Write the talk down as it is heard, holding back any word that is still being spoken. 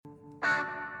Good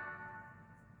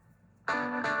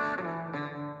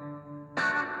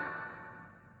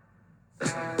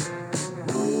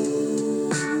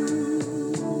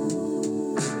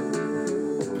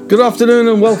afternoon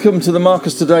and welcome to the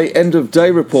Marcus Today End of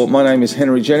Day Report. My name is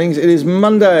Henry Jennings. It is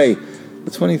Monday,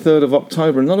 the 23rd of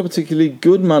October, and not a particularly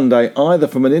good Monday either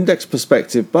from an index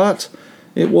perspective, but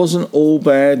it wasn't all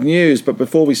bad news. But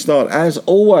before we start, as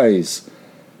always,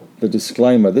 the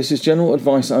disclaimer. This is general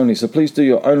advice only, so please do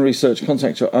your own research,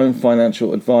 contact your own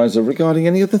financial advisor regarding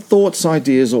any of the thoughts,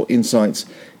 ideas or insights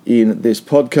in this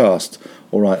podcast.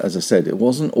 All right, as I said, it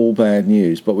wasn't all bad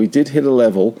news, but we did hit a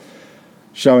level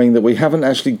showing that we haven't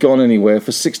actually gone anywhere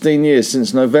for 16 years.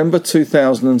 Since November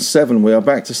 2007, we are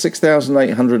back to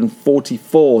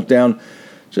 6,844, down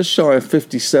just shy of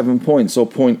 57 points, or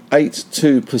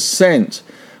 0.82%.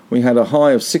 We had a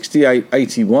high of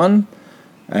 68.81,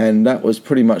 and that was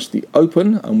pretty much the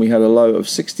open, and we had a low of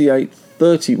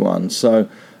 68.31, so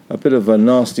a bit of a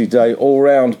nasty day all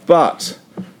round, but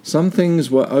some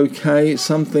things were okay,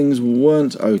 some things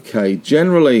weren't okay.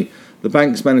 Generally, the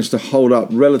banks managed to hold up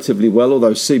relatively well,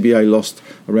 although CBA lost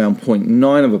around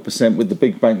 0.9%, with the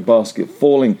big bank basket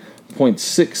falling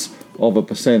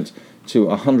 0.6% to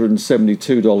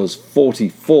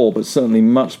 $172.44, but certainly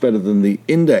much better than the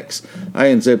index.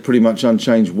 ANZ pretty much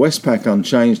unchanged, Westpac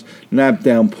unchanged, NAB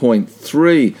down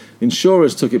 0.3.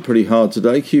 Insurers took it pretty hard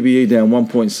today, QBE down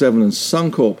 1.7 and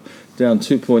Suncorp down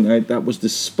 2.8. That was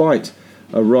despite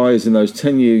a rise in those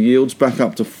 10-year yields back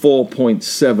up to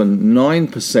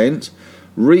 4.79%.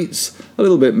 REITs, a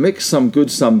little bit mixed, some good,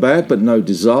 some bad, but no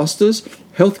disasters.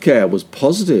 Healthcare was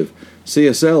positive.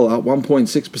 CSL up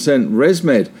 1.6%,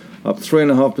 ResMed up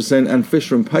 3.5%, and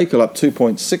Fisher & Paykel up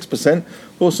 2.6%.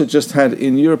 Also just had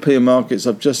in European markets,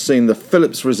 I've just seen the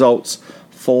Philips results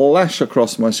flash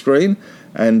across my screen,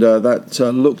 and that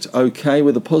looked okay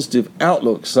with a positive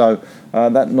outlook, so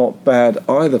that not bad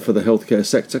either for the healthcare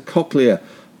sector. Cochlear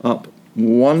up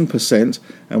 1%,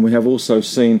 and we have also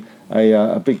seen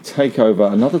a big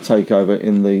takeover, another takeover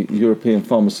in the European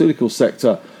pharmaceutical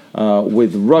sector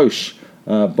with Roche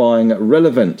buying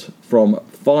Relevant from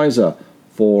Pfizer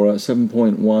for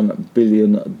 $7.1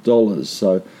 billion.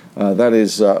 So that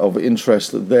is of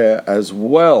interest there as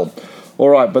well. All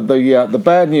right, but the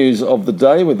bad news of the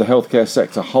day with the healthcare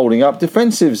sector holding up.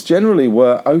 Defensives generally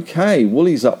were okay.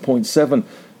 Woolies up 0.7,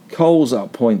 Coles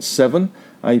up 0.7,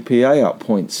 APA up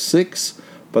 0.6.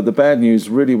 But the bad news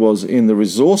really was in the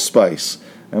resource space.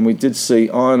 And we did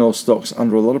see iron ore stocks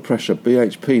under a lot of pressure.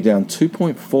 BHP down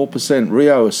 2.4%,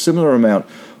 Rio a similar amount,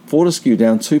 Fortescue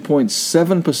down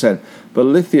 2.7%. But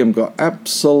lithium got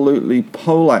absolutely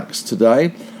poleaxed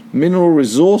today. Mineral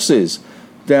resources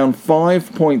down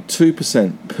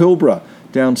 5.2%. Pilbara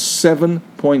down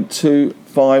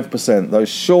 7.25%. Those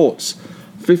shorts,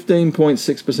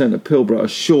 15.6% of Pilbara are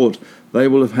short. They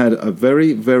will have had a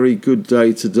very, very good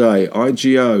day today.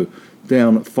 IGO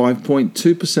down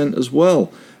 5.2% as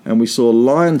well. And we saw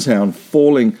Liontown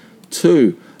falling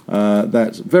to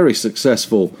that very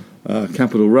successful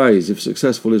capital raise, if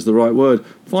successful is the right word.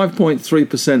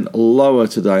 5.3% lower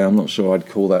today. I'm not sure I'd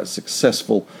call that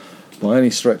successful by any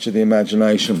stretch of the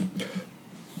imagination.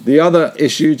 The other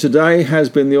issue today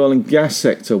has been the oil and gas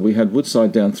sector. We had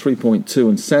Woodside down 3.2%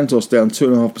 and Santos down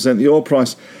 2.5%. The oil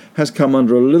price has come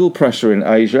under a little pressure in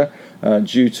Asia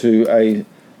due to a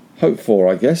hope for,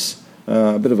 I guess,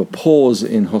 a bit of a pause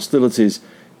in hostilities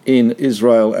in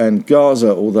Israel and Gaza,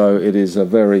 although it is a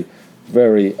very,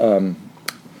 very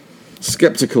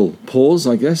sceptical pause,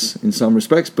 I guess, in some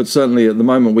respects. But certainly at the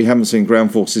moment we haven't seen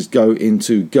ground forces go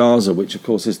into Gaza, which of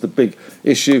course is the big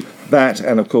issue. That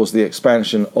and of course the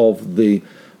expansion of the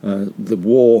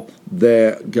war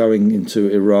there going into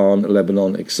Iran,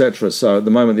 Lebanon, etc. So at the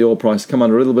moment the oil price come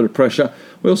under a little bit of pressure.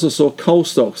 We also saw coal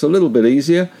stocks a little bit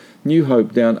easier. New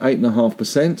Hope down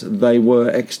 8.5%. They were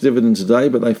ex-dividend today,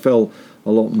 but they fell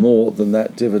a lot more than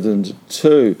that dividend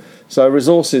too. So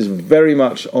resources very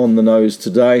much on the nose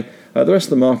today. The rest of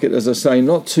the market, as I say,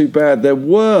 not too bad. There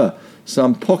were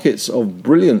some pockets of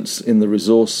brilliance in the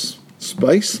resource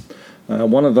space.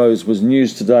 One of those was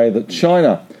news today that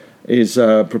China is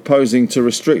proposing to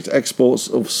restrict exports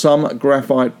of some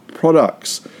graphite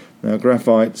products. Now,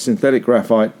 graphite, synthetic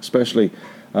graphite especially,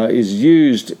 is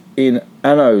used in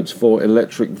anodes for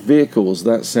electric vehicles.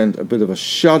 That sent a bit of a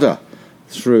shudder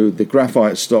through the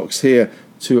graphite stocks here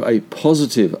to a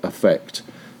positive effect.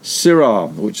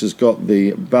 Syrah, which has got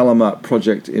the Balama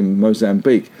project in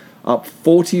Mozambique, up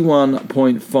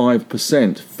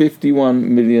 41.5%,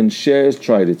 51 million shares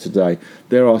traded today.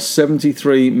 There are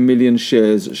 73 million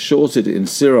shares shorted in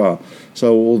Syrah.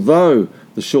 So although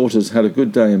the shorters had a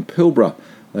good day in Pilbara,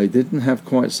 they didn't have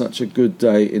quite such a good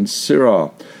day in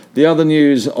Syrah. The other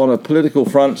news on a political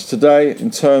front today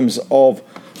in terms of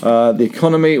the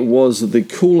economy was the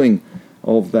cooling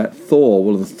of that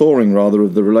thawing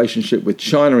of the relationship with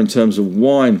China in terms of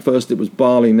wine. First it was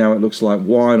barley, now it looks like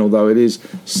wine, although it is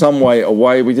some way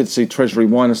away. We did see Treasury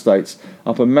Wine Estates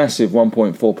up a massive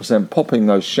 1.4%, popping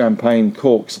those champagne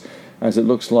corks, as it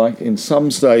looks like in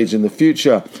some stage in the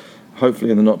future,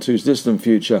 hopefully in the not too distant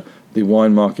future, the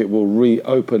wine market will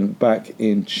reopen back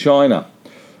in China.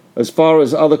 As far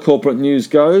as other corporate news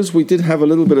goes, we did have a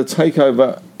little bit of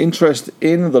takeover interest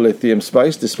in the lithium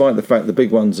space, despite the fact the big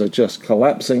ones are just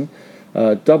collapsing.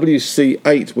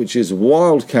 WC8, which is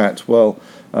Wildcat,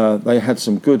 they had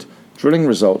some good drilling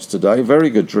results today, very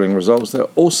good drilling results. There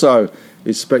also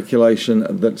is speculation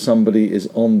that somebody is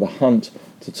on the hunt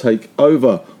to take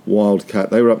over Wildcat.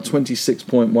 They were up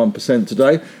 26.1%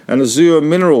 today. And Azure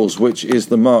Minerals, which is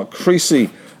the Mark Creasy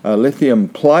lithium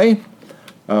play,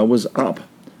 was up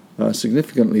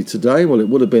significantly today. Well, it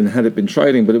would have been had it been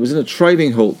trading, but it was in a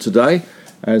trading halt today,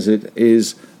 as it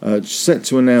is set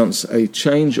to announce a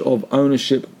change of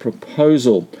ownership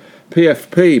proposal.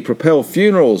 PFP, Propel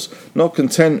Funerals, not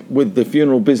content with the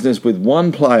funeral business with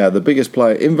one player, the biggest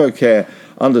player, InvoCare,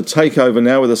 under takeover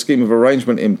now with a scheme of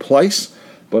arrangement in place,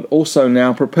 but also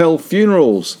now Propel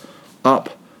Funerals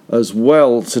up as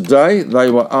well today. They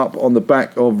were up on the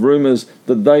back of rumours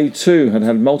that they too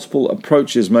had multiple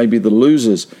approaches, maybe the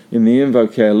losers in the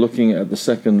InvoCare, looking at the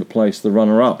second place, the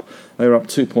runner-up. They were up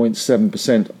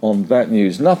 2.7% on that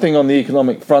news. Nothing on the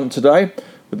economic front today,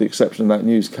 with the exception of that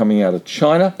news coming out of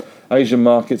China. Asian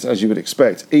markets, as you would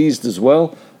expect, eased as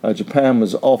well. Japan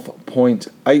was off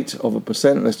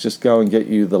 0.8%. Let's just go and get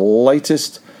you the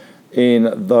latest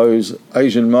in those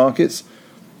Asian markets.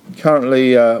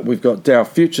 Currently, we've got Dow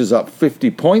Futures up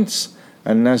 50 points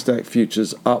and Nasdaq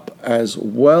Futures up as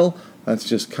well. That's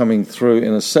just coming through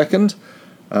in a second.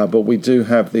 But we do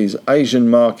have these Asian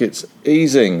markets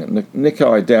easing.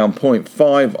 Nikkei down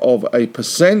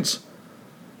 0.5%.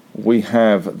 We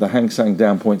have the Hang Seng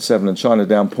down 0.7 and China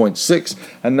down 0.6.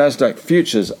 And Nasdaq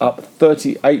Futures up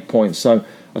 38 points. So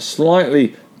a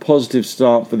slightly positive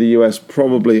start for the US,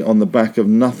 probably on the back of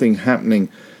nothing happening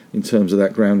in terms of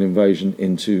that ground invasion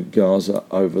into Gaza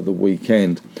over the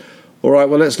weekend. All right,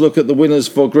 well, let's look at the winners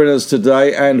for Grinners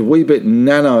today. And Weebit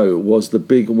Nano was the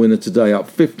big winner today, up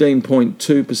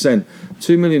 15.2%.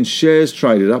 2 million shares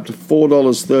traded, up to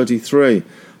 $4.33.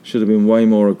 Should have been way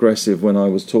more aggressive when I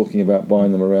was talking about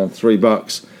buying them around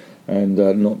 $3 and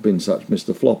not been such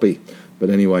Mr. Floppy.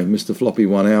 But anyway, Mr. Floppy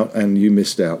won out and you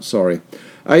missed out, sorry.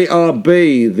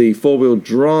 ARB, the four-wheel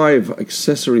drive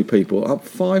accessory people, up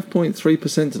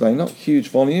 5.3% today. Not huge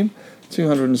volume,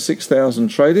 206,000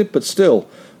 traded, but still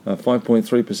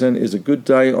 5.3% is a good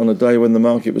day on a day when the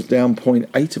market was down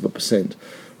 0.8%.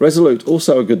 Resolute,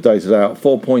 also a good day today, up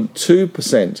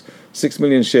 4.2%. 6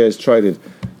 million shares traded.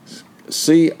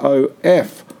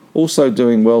 COF, also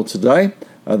doing well today.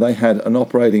 They had an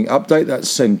operating update. That's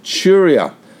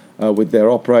Centuria with their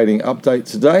operating update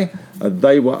today.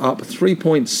 They were up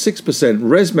 3.6%.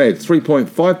 ResMed,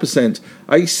 3.5%.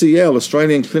 ACL,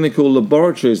 Australian Clinical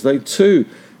Laboratories, they too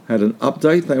had an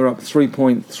update. They were up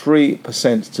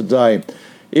 3.3% today.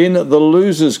 In the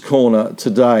losers' corner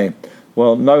today,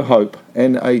 well, No Hope,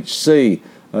 NHC,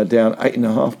 down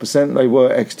 8.5%. They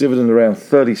were ex-dividend around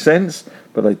 30 cents,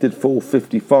 but they did fall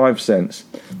 55 cents.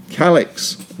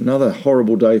 Calix, another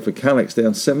horrible day for Calix,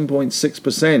 down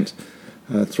 7.6%.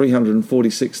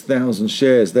 346,000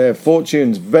 shares. Their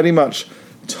fortunes very much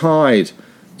tied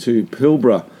to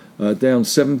Pilbara, down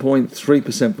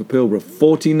 7.3% for Pilbara.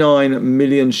 49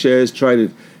 million shares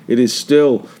traded. It is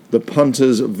still the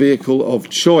punter's vehicle of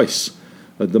choice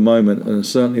at the moment, and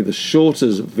certainly the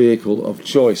shorter's vehicle of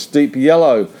choice. Deep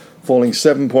Yellow falling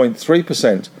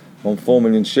 7.3% on 4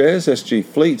 million shares. SG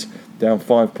Fleet down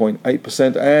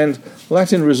 5.8%. And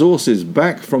Latin Resources,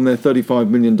 back from their $35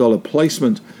 million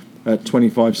placement at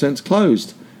 25 cents,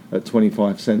 closed at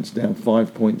 25 cents, down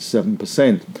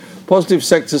 5.7%. Positive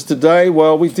sectors today,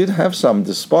 well, we did have some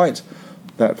despite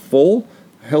that fall.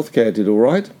 Healthcare did all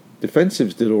right.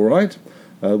 Defensives did all right.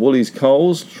 Woolies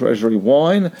Coles, Treasury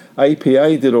Wine,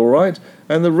 APA did all right.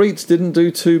 And the REITs didn't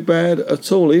do too bad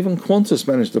at all. Even Qantas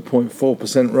managed a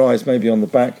 0.4% rise, maybe on the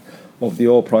back of the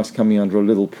oil price coming under a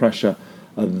little pressure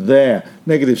there.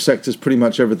 Negative sectors, pretty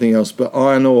much everything else, but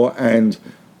iron ore and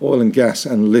oil and gas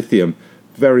and lithium,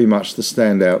 very much the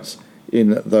standouts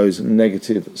in those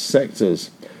negative sectors.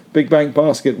 Big bank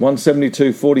basket,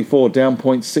 172.44, down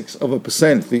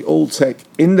 0.6%. The All-Tech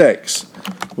Index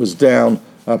was down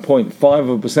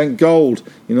 0.5%. Gold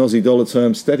in Aussie dollar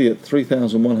terms steady at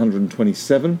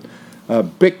 3,127.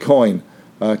 Bitcoin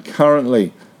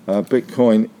Currently,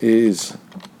 Bitcoin is,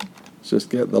 just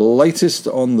get the latest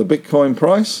on the Bitcoin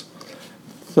price,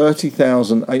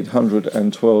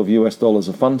 $30,812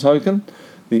 a fund token.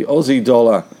 The Aussie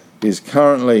dollar is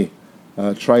currently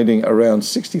trading around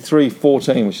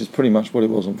 63.14, which is pretty much what it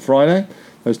was on Friday.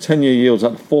 Those 10-year yields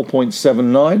up to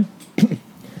 4.79.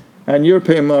 And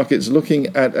European markets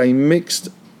looking at a mixed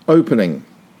opening.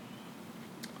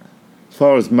 As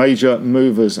far as major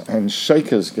movers and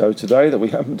shakers go today that we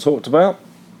haven't talked about,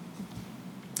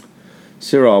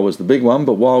 Syrah was the big one,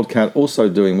 but Wildcat also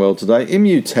doing well today.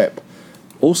 Immutep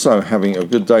also having a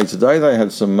good day today. They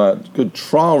had some good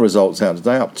trial results out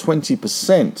today, up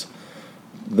 20%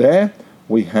 there.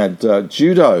 We had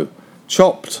Judo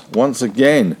chopped once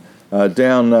again,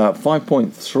 down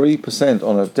 5.3%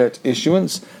 on a debt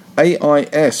issuance.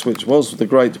 AIS, which was the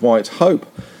Great White Hope,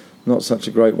 not such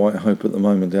a Great White Hope at the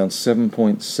moment, down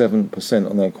 7.7%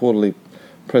 on their quarterly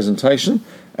presentation.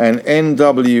 And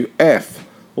NWF,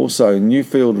 also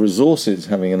Newfield Resources,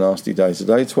 having a nasty day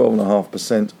today,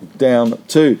 12.5% down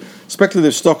too.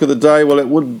 Speculative stock of the day, well, it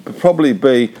would probably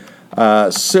be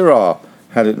Syrah,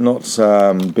 had it not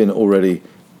been already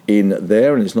in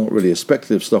there, and it's not really a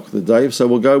speculative stock of the day. So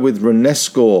we'll go with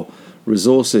Renascor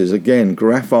Resources, again,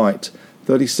 graphite,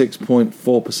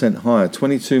 36.4% higher,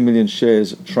 22 million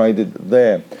shares traded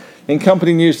there. In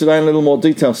company news today, in a little more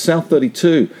detail,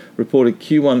 South32 reported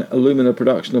Q1 alumina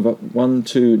production of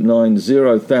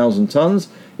 1,290,000 tonnes.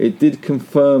 It did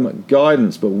confirm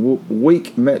guidance, but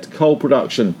weak met coal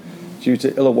production due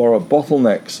to Illawarra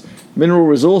bottlenecks. Mineral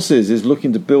Resources is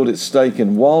looking to build its stake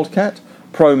in Wildcat.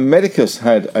 Pro Medicus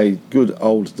had a good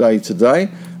old day today.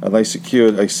 They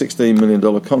secured a $16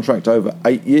 million contract over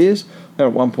 8 years. They're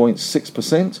at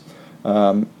 1.6%.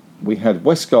 We had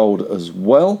Westgold as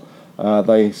well.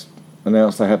 They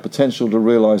announced they had potential to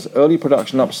realise early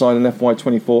production upside in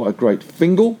FY24 at Great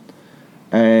Fingal.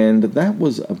 And that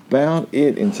was about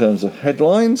it in terms of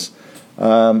headlines.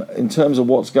 In terms of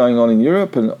what's going on in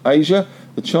Europe and Asia,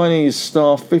 the Chinese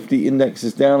Star 50 index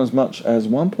is down as much as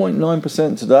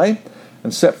 1.9% today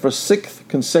and set for a sixth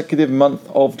consecutive month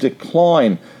of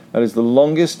decline. That is the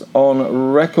longest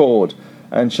on record.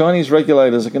 And Chinese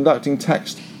regulators are conducting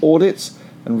tax audits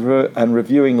and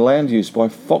reviewing land use by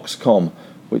Foxconn,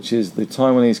 which is the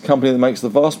Taiwanese company that makes the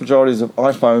vast majority of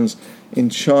iPhones in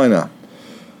China.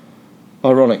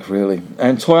 Ironic, really.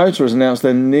 And Toyota has announced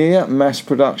their near mass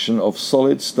production of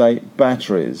solid-state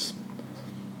batteries.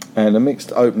 And a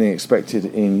mixed opening expected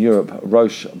in Europe.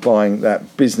 Roche buying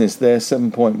that business there,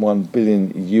 7.1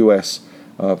 billion US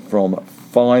from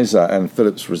Pfizer, and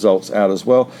Philips results out as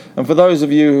well. And for those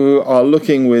of you who are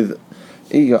looking with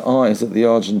eager eyes at the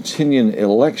Argentinian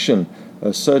election,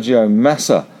 Sergio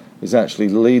Massa is actually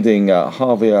leading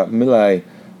Javier Milei,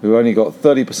 who only got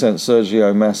 30%.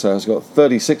 Sergio Massa has got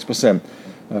 36%.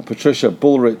 Patricia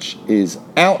Bullrich is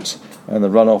out, and the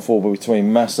runoff will be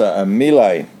between Massa and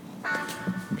Milei.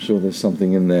 I'm sure there's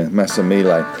something in there, Massa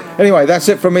Milei. Anyway, that's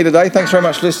it from me today. Thanks very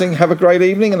much for listening. Have a great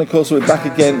evening, and of course we're back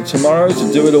again tomorrow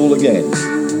to do it all again.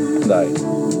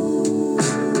 Today.